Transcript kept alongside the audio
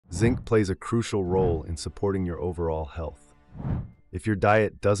Zinc plays a crucial role in supporting your overall health. If your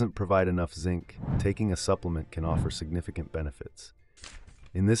diet doesn't provide enough zinc, taking a supplement can offer significant benefits.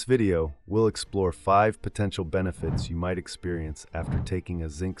 In this video, we'll explore 5 potential benefits you might experience after taking a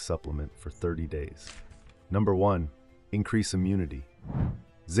zinc supplement for 30 days. Number 1. Increase immunity.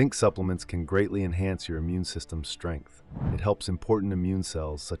 Zinc supplements can greatly enhance your immune system's strength. It helps important immune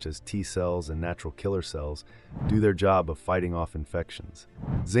cells, such as T cells and natural killer cells, do their job of fighting off infections.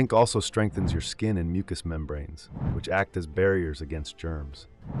 Zinc also strengthens your skin and mucous membranes, which act as barriers against germs.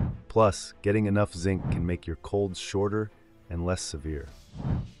 Plus, getting enough zinc can make your colds shorter and less severe.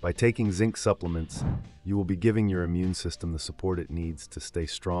 By taking zinc supplements, you will be giving your immune system the support it needs to stay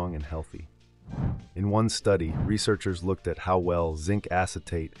strong and healthy. In one study, researchers looked at how well zinc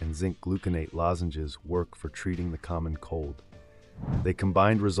acetate and zinc gluconate lozenges work for treating the common cold. They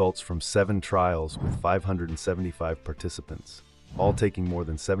combined results from 7 trials with 575 participants, all taking more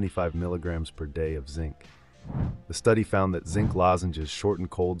than 75 milligrams per day of zinc. The study found that zinc lozenges shorten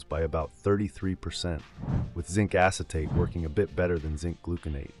colds by about 33%, with zinc acetate working a bit better than zinc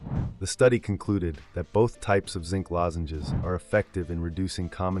gluconate. The study concluded that both types of zinc lozenges are effective in reducing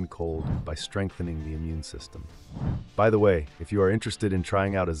common cold by strengthening the immune system. By the way, if you are interested in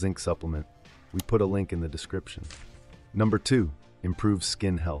trying out a zinc supplement, we put a link in the description. Number 2. Improves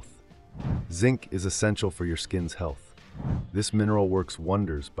skin health. Zinc is essential for your skin's health. This mineral works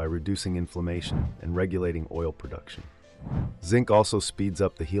wonders by reducing inflammation and regulating oil production. Zinc also speeds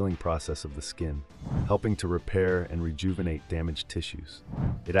up the healing process of the skin, helping to repair and rejuvenate damaged tissues.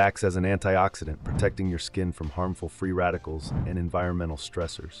 It acts as an antioxidant, protecting your skin from harmful free radicals and environmental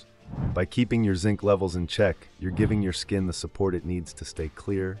stressors. By keeping your zinc levels in check, you're giving your skin the support it needs to stay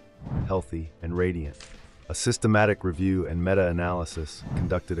clear, healthy, and radiant. A systematic review and meta-analysis,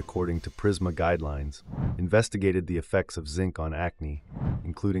 conducted according to PRISMA guidelines, investigated the effects of zinc on acne,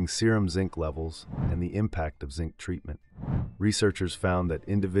 including serum zinc levels and the impact of zinc treatment. Researchers found that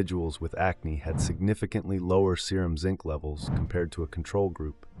individuals with acne had significantly lower serum zinc levels compared to a control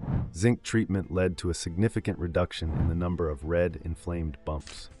group. Zinc treatment led to a significant reduction in the number of red, inflamed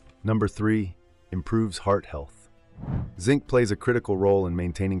bumps. Number 3. Improves heart health. Zinc plays a critical role in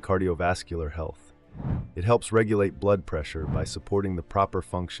maintaining cardiovascular health. It helps regulate blood pressure by supporting the proper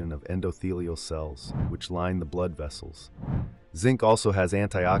function of endothelial cells, which line the blood vessels. Zinc also has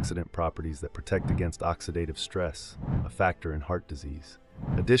antioxidant properties that protect against oxidative stress, a factor in heart disease.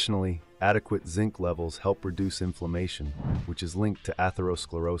 Additionally, adequate zinc levels help reduce inflammation, which is linked to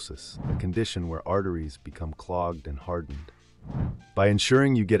atherosclerosis, a condition where arteries become clogged and hardened. By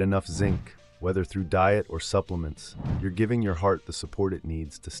ensuring you get enough zinc, whether through diet or supplements, you're giving your heart the support it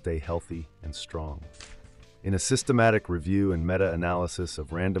needs to stay healthy and strong. In a systematic review and meta-analysis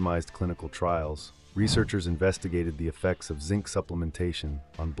of randomized clinical trials, researchers investigated the effects of zinc supplementation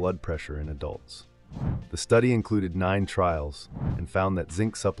on blood pressure in adults. The study included 9 trials and found that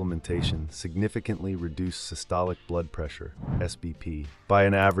zinc supplementation significantly reduced systolic blood pressure, SBP, by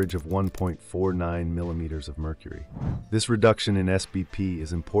an average of 1.49 millimeters of mercury. This reduction in SBP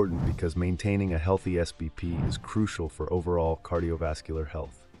is important because maintaining a healthy SBP is crucial for overall cardiovascular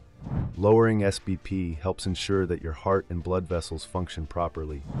health. Lowering SBP helps ensure that your heart and blood vessels function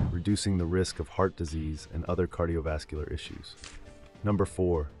properly, reducing the risk of heart disease and other cardiovascular issues. Number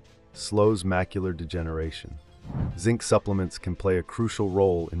 4. Slows macular degeneration. Zinc supplements can play a crucial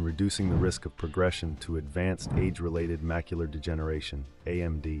role in reducing the risk of progression to advanced age-related macular degeneration,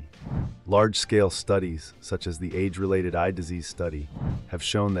 AMD. Large-scale studies, such as the age-related eye disease study, have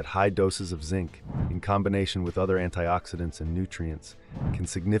shown that high doses of zinc, in combination with other antioxidants and nutrients, can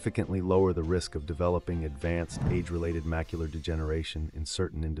significantly lower the risk of developing advanced age-related macular degeneration in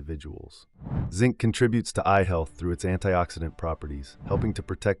certain individuals. Zinc contributes to eye health through its antioxidant properties, helping to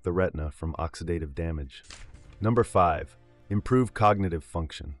protect the retina from oxidative damage. Number 5. Improve cognitive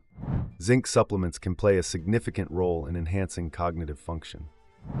function. Zinc supplements can play a significant role in enhancing cognitive function.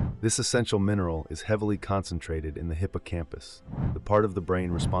 This essential mineral is heavily concentrated in the hippocampus, the part of the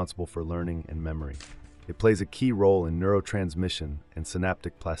brain responsible for learning and memory. It plays a key role in neurotransmission and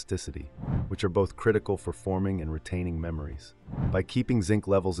synaptic plasticity, which are both critical for forming and retaining memories. By keeping zinc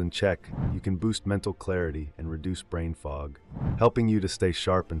levels in check, you can boost mental clarity and reduce brain fog, helping you to stay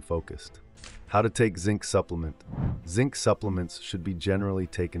sharp and focused. How to take zinc supplement. Zinc supplements should be generally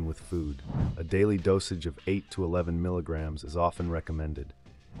taken with food. A daily dosage of 8 to 11 milligrams is often recommended.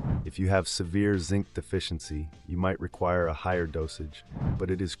 If you have severe zinc deficiency, you might require a higher dosage,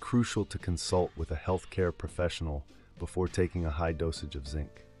 but it is crucial to consult with a healthcare professional before taking a high dosage of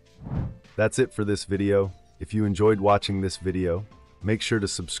zinc. That's it for this video. If you enjoyed watching this video, make sure to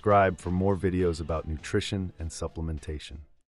subscribe for more videos about nutrition and supplementation.